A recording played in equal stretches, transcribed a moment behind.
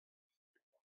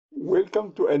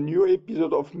Welcome to a new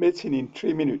episode of Medicine in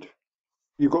 3 Minutes.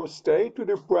 We go straight to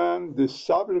the point. The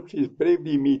subject is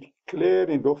bravely made clear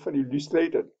and often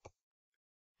illustrated.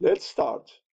 Let's start.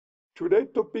 Today's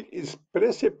topic is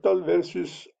preseptal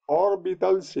versus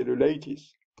orbital cellulitis.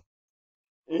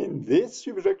 In this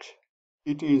subject,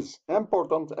 it is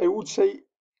important, I would say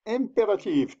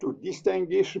imperative, to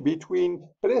distinguish between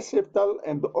preseptal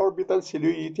and orbital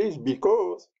cellulitis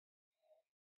because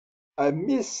a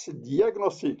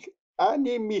misdiagnostic,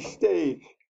 any mistake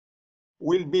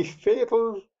will be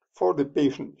fatal for the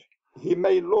patient. He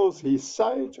may lose his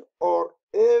sight or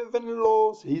even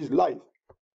lose his life.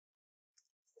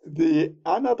 The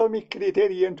anatomic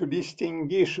criterion to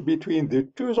distinguish between the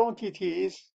two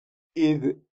entities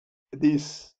is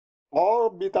this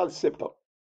orbital septum.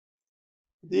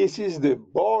 This is the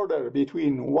border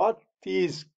between what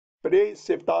is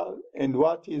preseptal and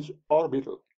what is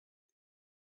orbital.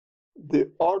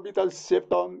 The orbital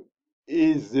septum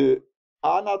is the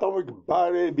anatomic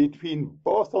barrier between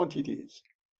both entities.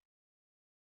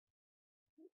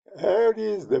 Here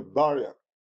is the barrier.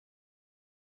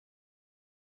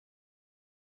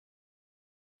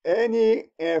 Any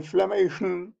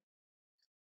inflammation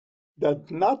that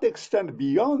does not extend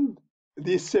beyond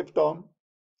this septum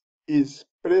is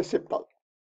preseptal.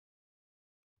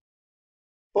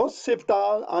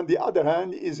 Post-septal, on the other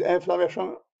hand, is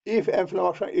inflammation if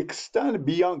inflammation extends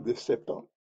beyond the septum.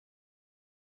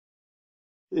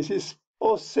 This is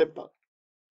post-septal.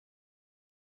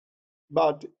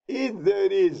 But if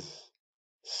there is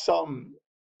some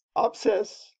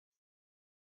abscess,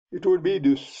 it will be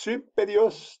the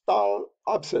periosteal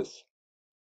abscess.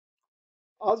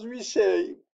 As we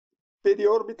say,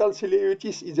 periorbital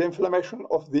cellulitis is inflammation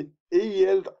of the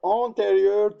yield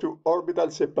anterior to orbital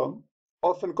septum,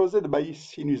 often caused by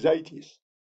sinusitis.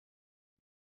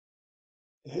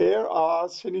 Here are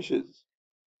sinuses: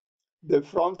 the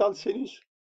frontal sinus,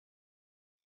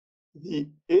 the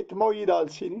ethmoidal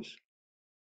sinus,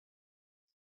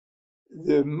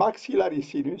 the maxillary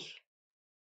sinus,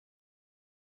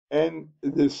 and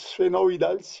the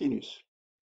sphenoidal sinus.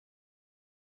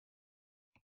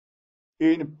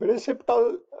 In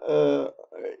preseptal,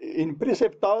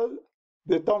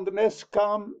 the tenderness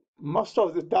comes most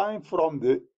of the time from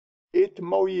the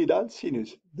ethmoidal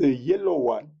sinus, the yellow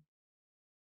one.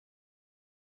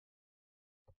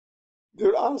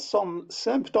 There are some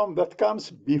symptoms that comes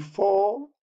before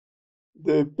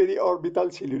the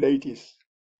periorbital cellulitis: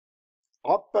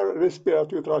 upper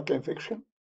respiratory tract infection,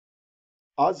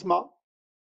 asthma,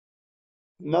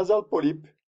 nasal polyp,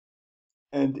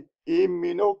 and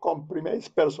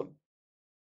immunocompromised person.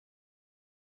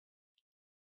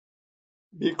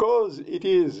 Because it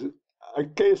is a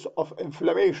case of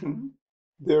inflammation,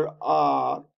 there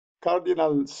are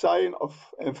cardinal signs of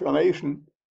inflammation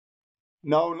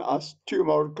known as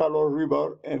tumor, color,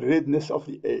 rubor, and redness of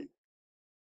the eye.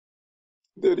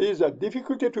 There is a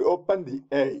difficulty to open the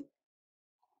eye.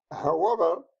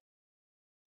 However,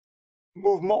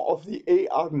 movement of the eye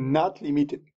are not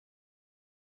limited.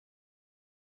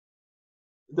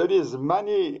 There is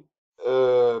many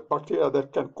bacteria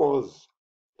that can cause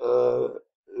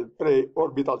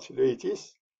preorbital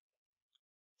cellulitis: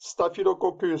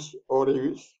 Staphylococcus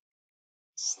aureus,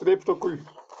 Streptococcus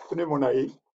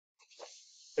pneumoniae,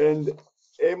 and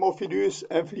Haemophilus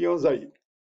influenzae.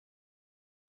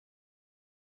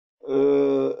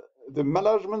 The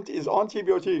management is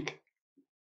antibiotic.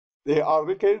 They are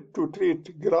required to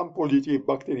treat gram-positive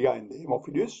bacteria in the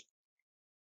Haemophilus.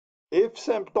 If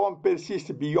symptoms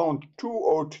persist beyond 2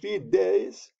 or 3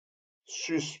 days,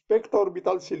 suspect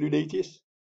orbital cellulitis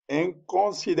and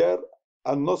consider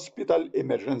an hospital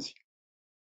emergency.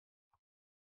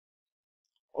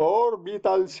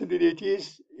 Orbital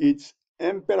cellulitis is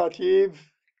imperative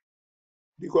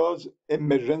because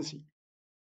emergency.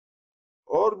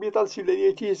 Orbital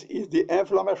cellulitis is the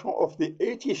inflammation of the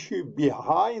eye tissue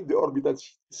behind the orbital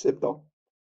septum.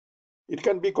 It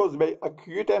can be caused by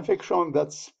acute infection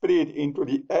that spread into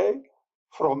the eye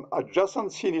from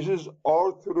adjacent sinuses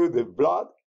or through the blood,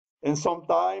 and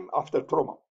sometimes after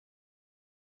trauma.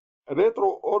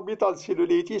 Retroorbital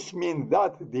cellulitis means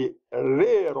that the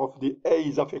rear of the eye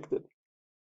is affected.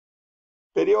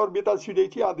 Periorbital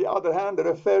cellulitis, on the other hand,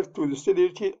 refers to the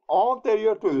cellulitis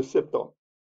anterior to the septum.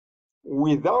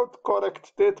 Without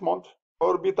correct treatment,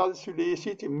 orbital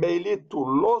cellulitis may lead to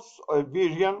loss of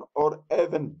vision or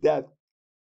even death.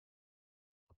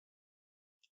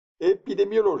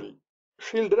 Epidemiology: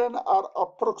 children are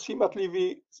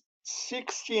approximately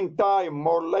 16 times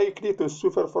more likely to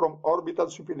suffer from orbital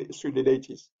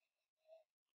cellulitis.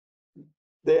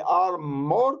 They are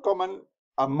more common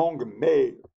among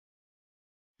males.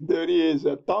 There is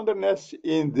a tenderness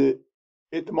in the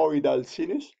ethmoidal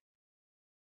sinus.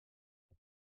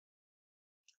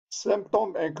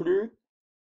 Symptoms include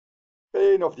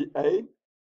pain of the eye,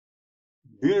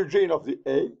 bulging of the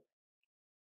eye.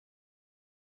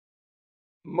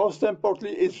 Most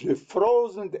importantly is the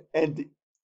frozen and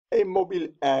immobile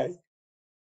eye.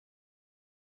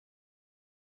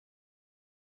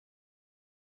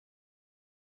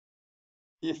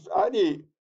 If any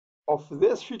of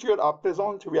these features are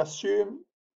present, we assume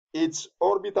it's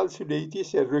orbital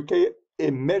cellulitis and require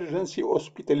emergency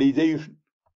hospitalization.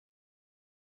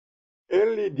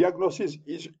 Early diagnosis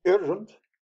is urgent.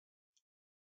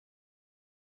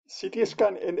 CT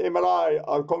scan and MRI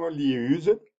are commonly used.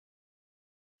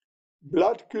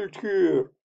 Blood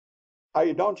culture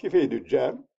identify the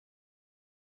germ.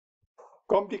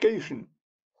 Complication: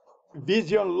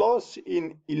 vision loss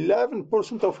in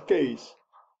 11% of cases.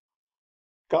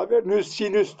 Cavernous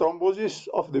sinus thrombosis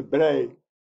of the brain.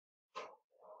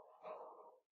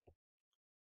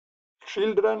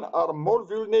 Children are more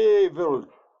vulnerable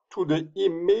to the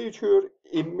immature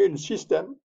immune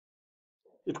system.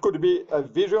 It could be a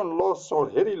vision loss or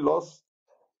hearing loss,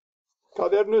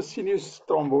 cavernous sinus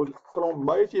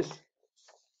thrombitis,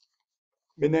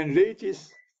 meningitis,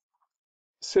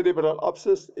 cerebral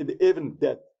abscess, and even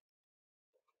death.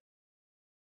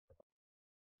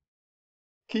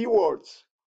 Keywords: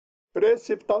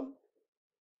 preseptal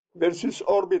versus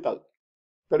orbital.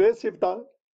 Preseptal,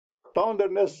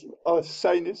 tenderness of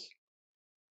sinus.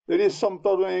 There is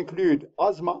symptoms include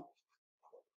asthma,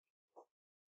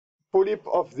 polyp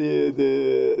of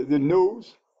the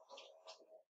nose,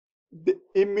 the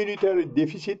immunitary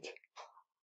deficit,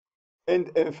 and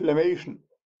inflammation.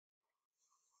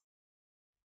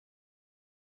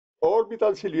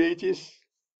 Orbital cellulitis,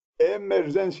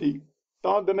 emergency,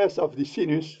 tenderness of the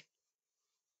sinus,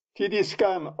 TD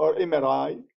scan or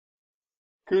MRI,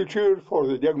 culture for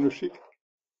the diagnostic.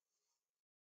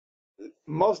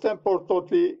 Most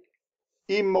importantly,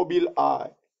 immobile eye,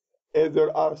 as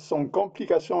there are some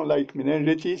complications like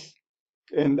meningitis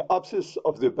and abscess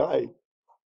of the brain.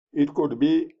 It could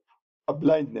be a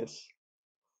blindness.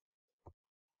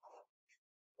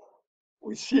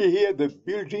 We see here the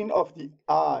bulging of the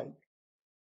eye.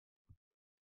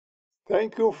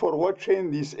 Thank you for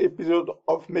watching this episode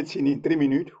of Medicine in 3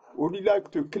 minutes. Would you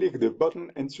like to click the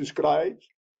button and subscribe?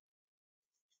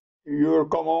 Your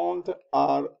comments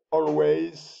are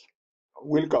always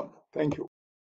welcome. Thank you.